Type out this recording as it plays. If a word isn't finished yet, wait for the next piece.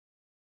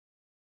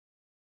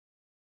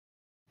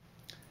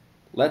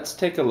Let's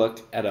take a look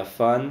at a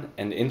fun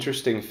and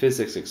interesting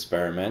physics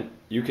experiment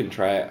you can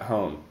try at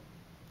home.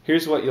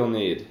 Here's what you'll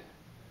need: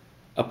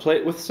 a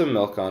plate with some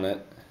milk on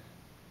it,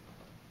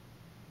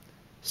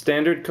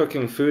 standard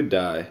cooking food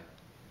dye,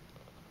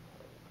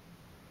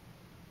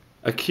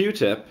 a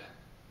Q-tip,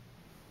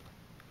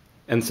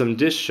 and some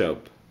dish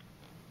soap.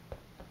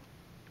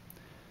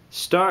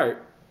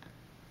 Start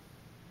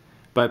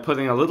by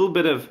putting a little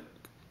bit of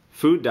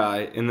food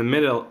dye in the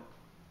middle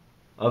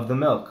of the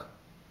milk.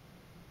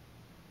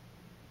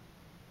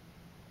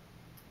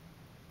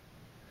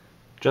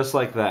 Just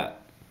like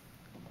that.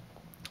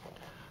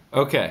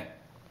 Okay,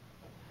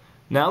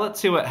 now let's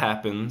see what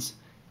happens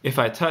if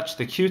I touch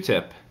the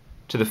Q-tip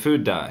to the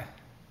food dye.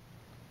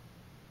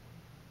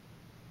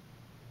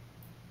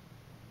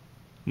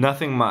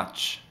 Nothing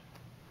much.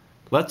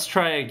 Let's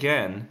try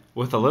again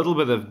with a little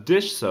bit of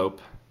dish soap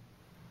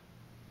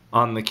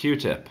on the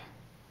Q-tip.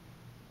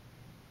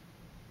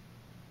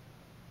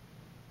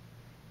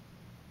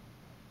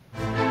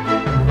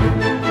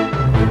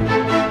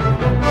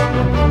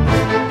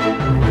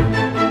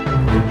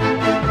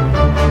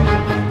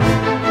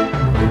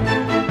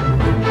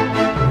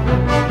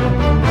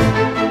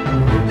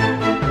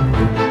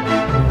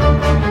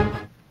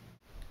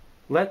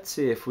 Let's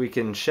see if we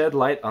can shed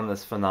light on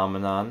this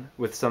phenomenon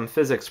with some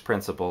physics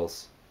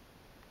principles.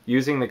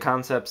 Using the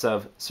concepts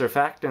of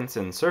surfactants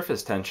and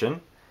surface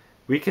tension,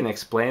 we can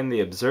explain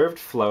the observed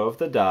flow of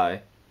the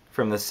dye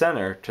from the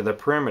center to the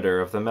perimeter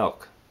of the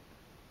milk.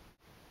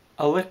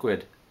 A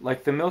liquid,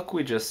 like the milk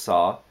we just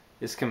saw,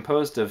 is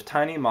composed of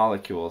tiny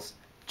molecules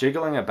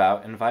jiggling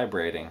about and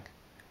vibrating.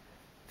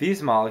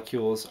 These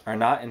molecules are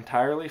not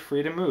entirely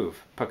free to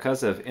move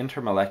because of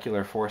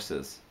intermolecular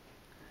forces.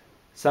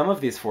 Some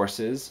of these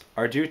forces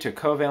are due to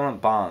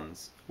covalent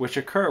bonds, which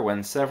occur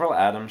when several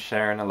atoms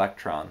share an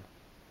electron.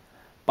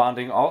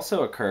 Bonding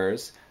also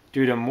occurs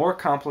due to more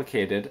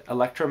complicated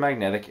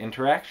electromagnetic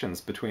interactions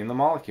between the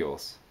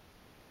molecules.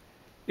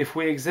 If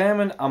we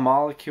examine a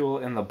molecule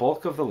in the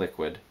bulk of the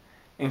liquid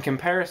in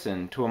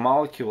comparison to a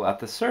molecule at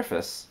the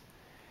surface,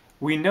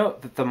 we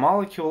note that the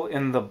molecule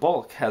in the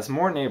bulk has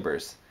more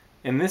neighbors,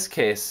 in this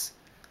case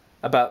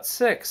about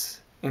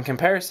 6 in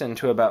comparison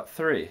to about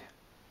 3.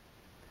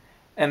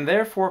 And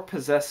therefore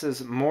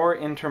possesses more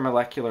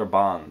intermolecular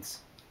bonds.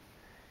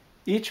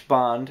 Each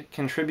bond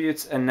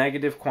contributes a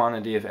negative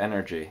quantity of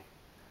energy.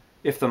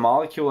 If the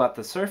molecule at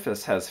the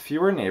surface has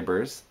fewer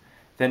neighbors,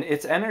 then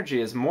its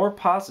energy is more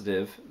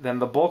positive than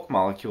the bulk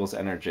molecule's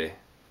energy.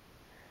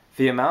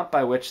 The amount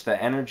by which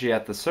the energy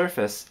at the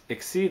surface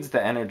exceeds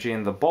the energy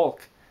in the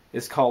bulk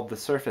is called the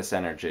surface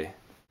energy.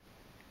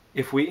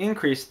 If we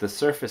increase the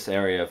surface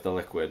area of the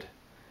liquid,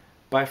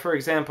 by for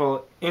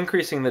example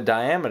increasing the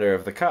diameter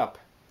of the cup,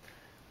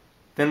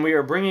 then we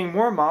are bringing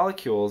more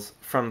molecules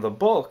from the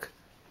bulk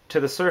to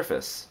the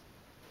surface,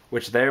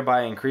 which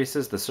thereby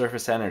increases the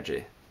surface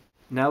energy.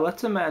 Now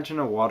let's imagine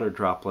a water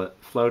droplet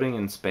floating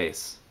in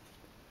space.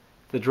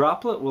 The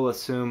droplet will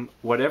assume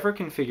whatever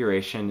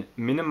configuration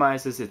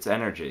minimizes its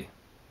energy.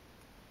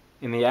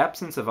 In the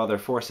absence of other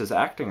forces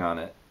acting on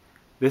it,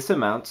 this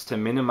amounts to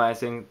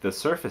minimizing the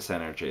surface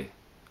energy.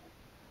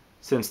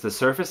 Since the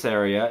surface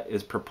area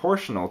is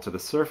proportional to the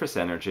surface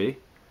energy,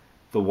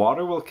 the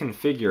water will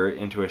configure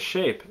into a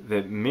shape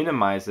that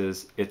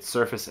minimizes its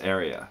surface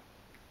area.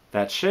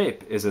 That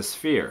shape is a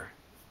sphere.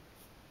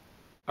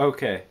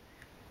 Okay,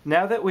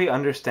 now that we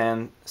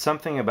understand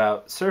something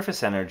about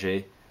surface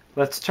energy,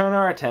 let's turn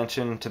our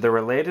attention to the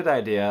related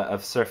idea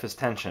of surface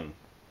tension.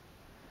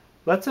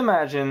 Let's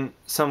imagine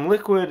some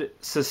liquid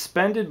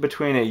suspended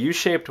between a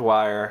U-shaped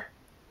wire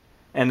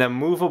and a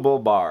movable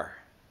bar.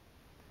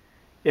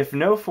 If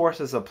no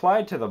force is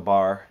applied to the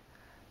bar,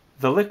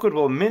 the liquid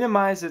will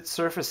minimize its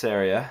surface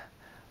area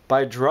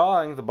by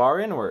drawing the bar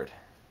inward.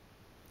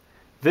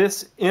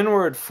 This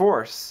inward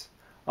force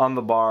on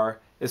the bar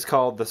is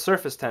called the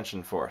surface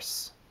tension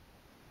force.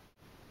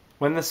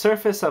 When the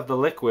surface of the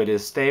liquid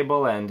is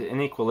stable and in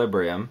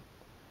equilibrium,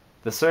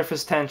 the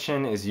surface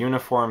tension is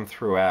uniform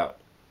throughout.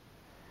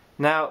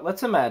 Now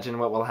let's imagine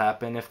what will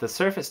happen if the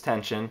surface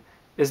tension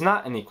is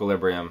not in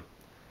equilibrium.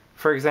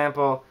 For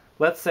example,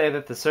 let's say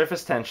that the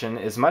surface tension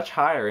is much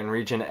higher in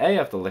region A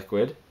of the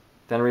liquid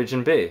than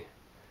region B.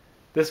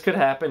 This could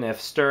happen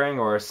if stirring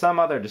or some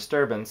other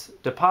disturbance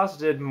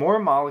deposited more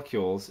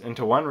molecules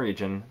into one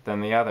region than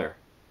the other.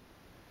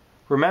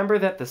 Remember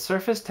that the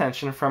surface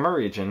tension from a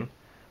region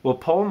will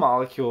pull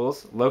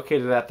molecules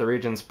located at the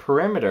region's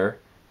perimeter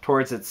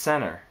towards its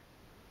center.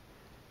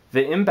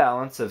 The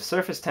imbalance of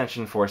surface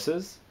tension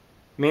forces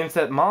means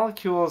that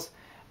molecules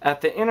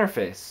at the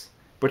interface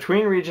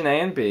between region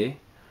A and B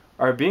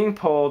are being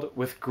pulled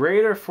with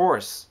greater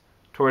force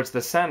towards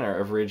the center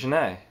of region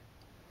A.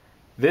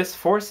 This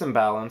force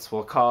imbalance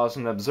will cause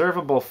an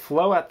observable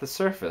flow at the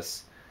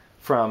surface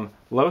from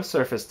low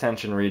surface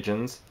tension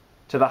regions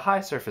to the high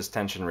surface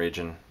tension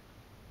region.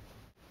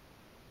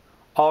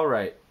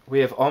 Alright, we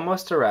have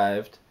almost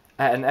arrived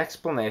at an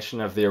explanation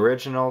of the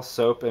original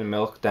soap and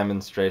milk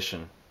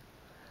demonstration.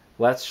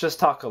 Let's just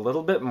talk a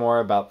little bit more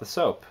about the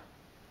soap.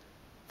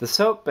 The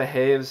soap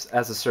behaves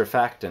as a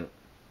surfactant.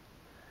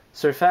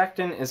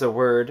 Surfactant is a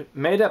word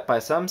made up by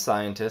some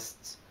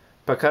scientists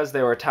because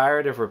they were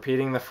tired of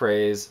repeating the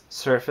phrase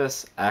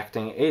surface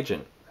acting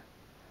agent.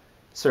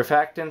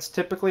 Surfactants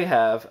typically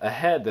have a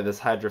head that is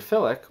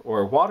hydrophilic,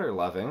 or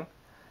water-loving,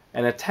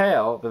 and a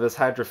tail that is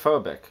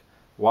hydrophobic,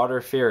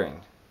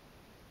 water-fearing.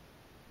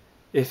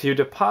 If you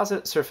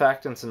deposit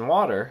surfactants in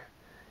water,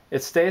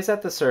 it stays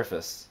at the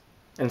surface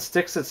and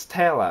sticks its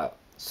tail out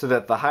so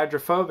that the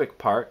hydrophobic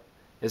part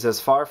is as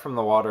far from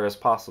the water as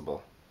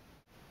possible.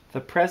 The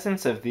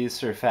presence of these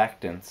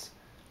surfactants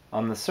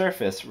on the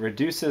surface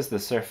reduces the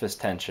surface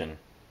tension.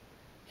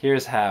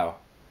 Here's how.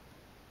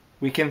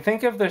 We can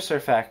think of the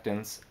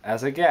surfactants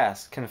as a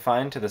gas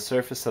confined to the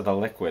surface of the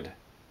liquid.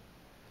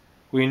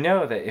 We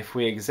know that if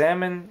we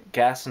examine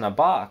gas in a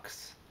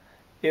box,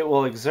 it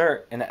will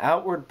exert an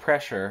outward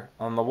pressure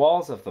on the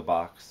walls of the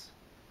box.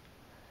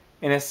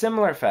 In a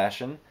similar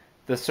fashion,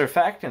 the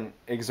surfactant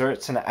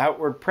exerts an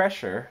outward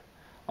pressure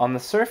on the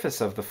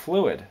surface of the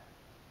fluid.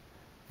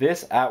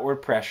 This outward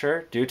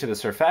pressure, due to the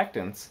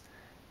surfactants,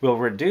 will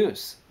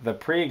reduce the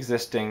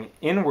pre-existing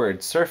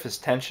inward surface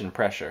tension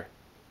pressure.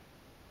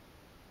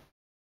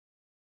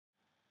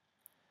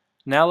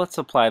 Now let's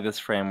apply this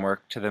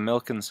framework to the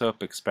milk and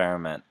soap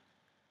experiment.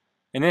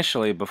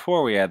 Initially,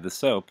 before we add the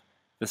soap,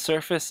 the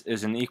surface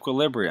is in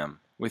equilibrium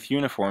with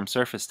uniform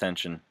surface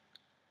tension.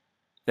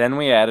 Then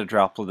we add a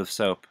droplet of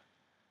soap.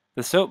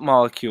 The soap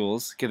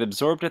molecules get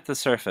absorbed at the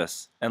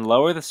surface and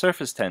lower the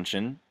surface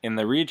tension in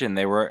the region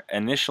they were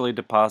initially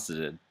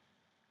deposited.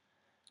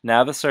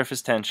 Now the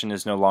surface tension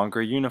is no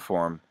longer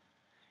uniform.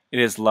 It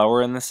is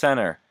lower in the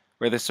center,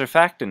 where the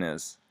surfactant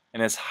is,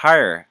 and is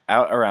higher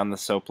out around the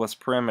soapless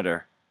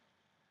perimeter.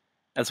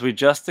 As we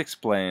just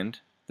explained,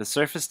 the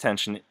surface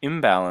tension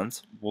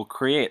imbalance will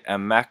create a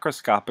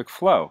macroscopic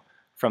flow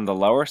from the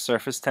lower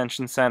surface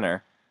tension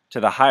center to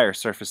the higher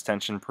surface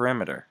tension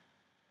perimeter.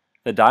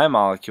 The dye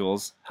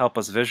molecules help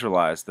us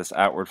visualize this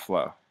outward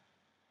flow.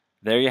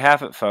 There you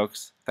have it,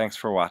 folks. Thanks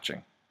for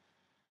watching.